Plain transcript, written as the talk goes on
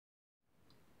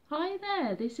Hi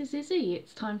there, this is Izzy.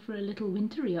 It's time for a little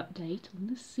wintry update on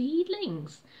the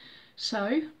seedlings.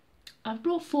 So, I've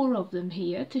brought 4 of them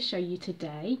here to show you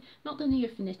today. Not the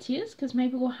neophynitas, because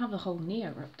maybe we'll have a whole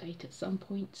neo update at some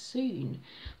point soon.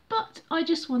 But I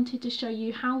just wanted to show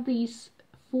you how these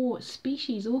 4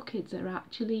 species orchids are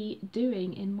actually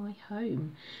doing in my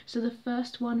home. So the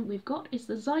first one we've got is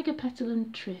the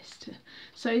Zygopetalum triste.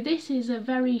 So this is a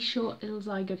very short little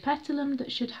Zygopetalum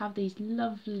that should have these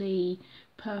lovely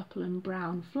purple and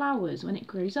brown flowers when it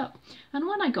grows up. And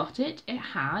when I got it, it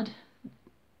had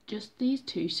just these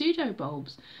 2 pseudo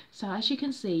bulbs. So as you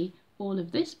can see, all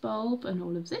of this bulb and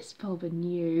all of this bulb are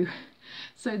new.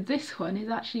 So this one is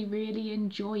actually really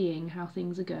enjoying how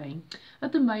things are going.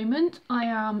 At the moment I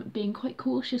am being quite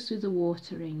cautious with the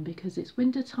watering because it's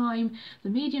winter time, the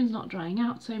medium's not drying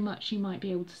out so much. You might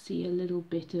be able to see a little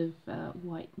bit of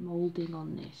white moulding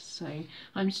on this, so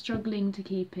I'm struggling to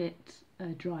keep it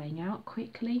drying out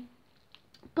quickly.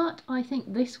 But I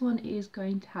think this one is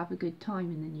going to have a good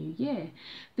time in the new year.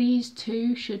 These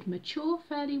 2 should mature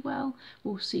fairly well,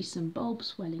 we'll see some bulbs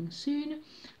swelling soon,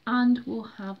 and we'll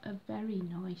have a very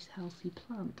nice healthy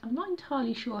plant. I'm not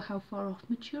entirely sure how far off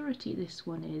maturity this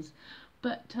one is,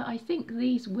 but I think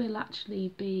these will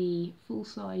actually be full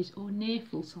size or near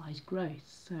full size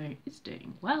growth, so it's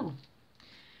doing well.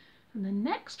 And the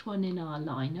next one in our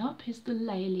lineup is the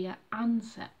Laelia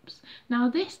anceps. Now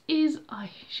this is,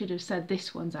 I should have said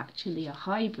this one's actually a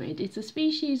hybrid. It's a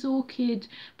species orchid,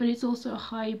 but it's also a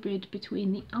hybrid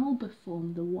between the alba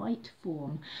form, the white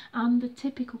form, and the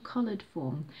typical coloured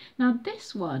form. Now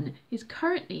this one is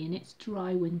currently in its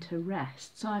dry winter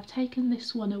rest, so I've taken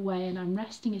this one away and I'm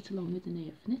resting it along with the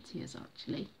neophynitas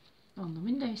actually on the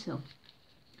windowsill.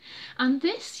 And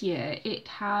this year it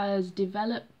has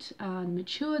developed and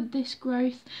matured this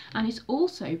growth, and it's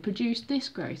also produced this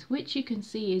growth, which you can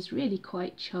see is really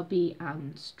quite chubby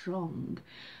and strong.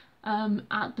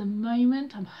 At the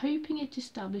moment I'm hoping it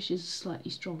establishes a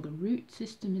slightly stronger root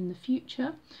system in the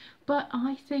future, but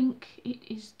I think it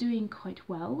is doing quite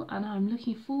well, and I'm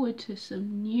looking forward to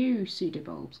some new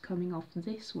pseudobulbs coming off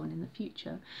this one in the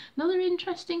future. Another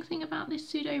interesting thing about this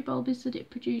pseudobulb is that it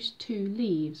produced 2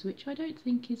 leaves, which I don't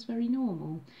think is very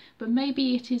normal, but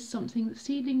maybe it is something that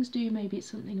seedlings do, maybe it's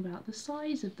something about the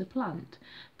size of the plant.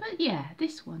 But yeah,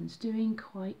 this one's doing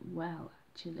quite well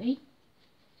actually.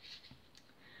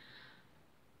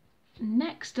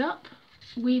 Next up,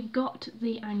 we've got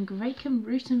the Angraecum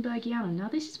rutenbergianum. Now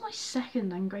this is my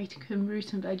second Angraecum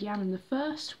rutenbergianum. The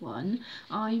first one,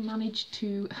 I managed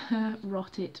to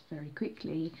rot it very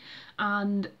quickly,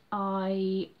 and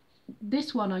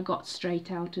this one I got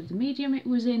straight out of the medium it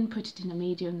was in, put it in a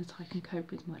medium that I can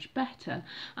cope with much better,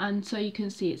 and so you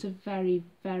can see it's a very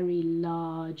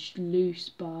large loose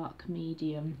bark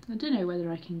medium. I don't know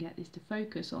whether I can get this to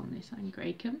focus on this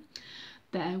Angraecum.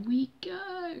 There we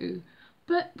go.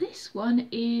 But this one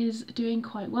is doing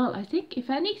quite well. I think if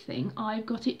anything I've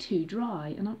got it too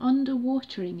dry and I'm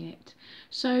underwatering it.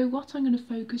 So what I'm going to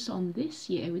focus on this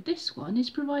year with this one is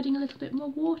providing a little bit more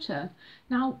water.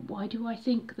 Now why do I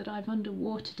think that I've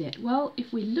underwatered it? Well,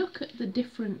 if we look at the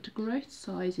different growth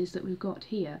sizes that we've got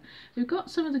here, we've got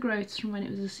some of the growths from when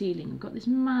it was a seedling. We've got this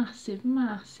massive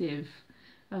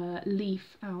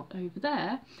leaf out over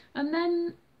there, and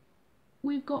then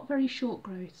we've got very short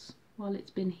growths while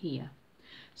it's been here.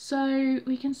 So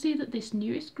we can see that this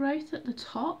newest growth at the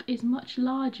top is much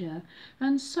larger,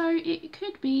 and so it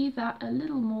could be that a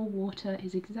little more water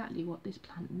is exactly what this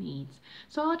plant needs.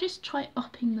 So I'll just try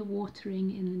upping the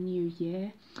watering in the new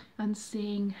year and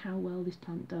seeing how well this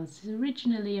plant does. It's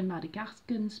originally a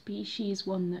Madagascan species,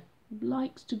 one that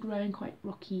likes to grow in quite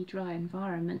rocky, dry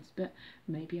environments, but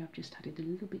maybe I've just had it a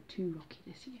little bit too rocky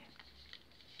this year.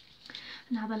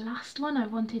 Now the last one I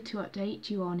wanted to update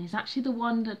you on is actually the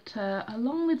one that,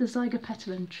 along with the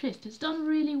Zygopetalum triste, has done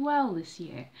really well this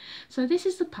year. So this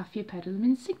is the Paphiopedilum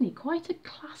insigne, quite a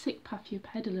classic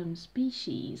Paphiopedilum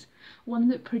species, one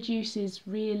that produces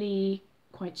really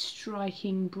quite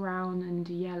striking brown and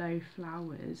yellow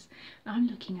flowers. I'm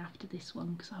looking after this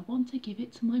one because I want to give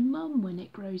it to my mum when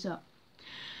it grows up.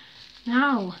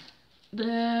 Now,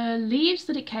 the leaves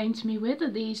that it came to me with are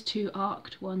these 2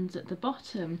 arched ones at the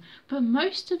bottom, but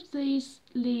most of these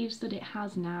leaves that it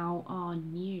has now are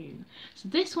new. So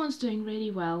this one's doing really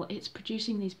well. It's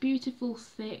producing these beautiful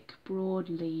thick broad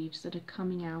leaves that are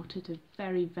coming out at a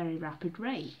very rapid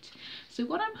rate. So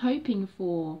what I'm hoping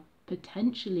for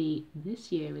potentially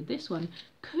this year with this one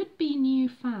could be new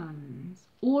fans,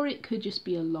 or it could just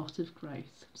be a lot of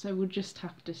growth. So we'll just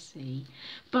have to see.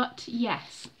 But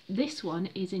yes, this one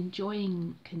is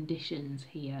enjoying conditions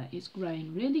here. It's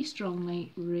growing really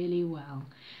strongly, really well.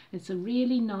 It's a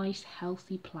really nice,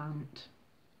 healthy plant.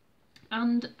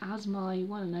 And as my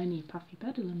one and only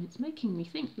Paphiopedilum, it's making me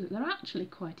think that they're actually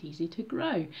quite easy to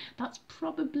grow. That's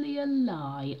probably a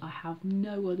lie. I have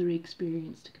no other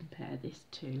experience to compare this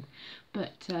to.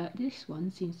 But this one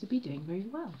seems to be doing very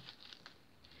well.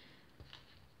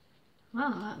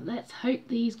 Let's hope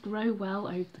these grow well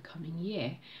over the coming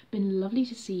year. Been lovely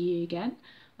to see you again.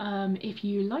 If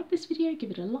you like this video,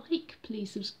 give it a like.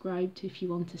 Please subscribe if you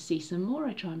want to see some more.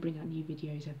 I try and bring out new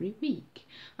videos every week.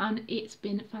 And it's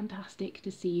been fantastic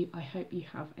to see you. I hope you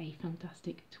have a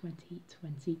fantastic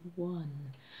 2021.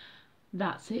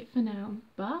 That's it for now.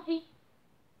 Bye.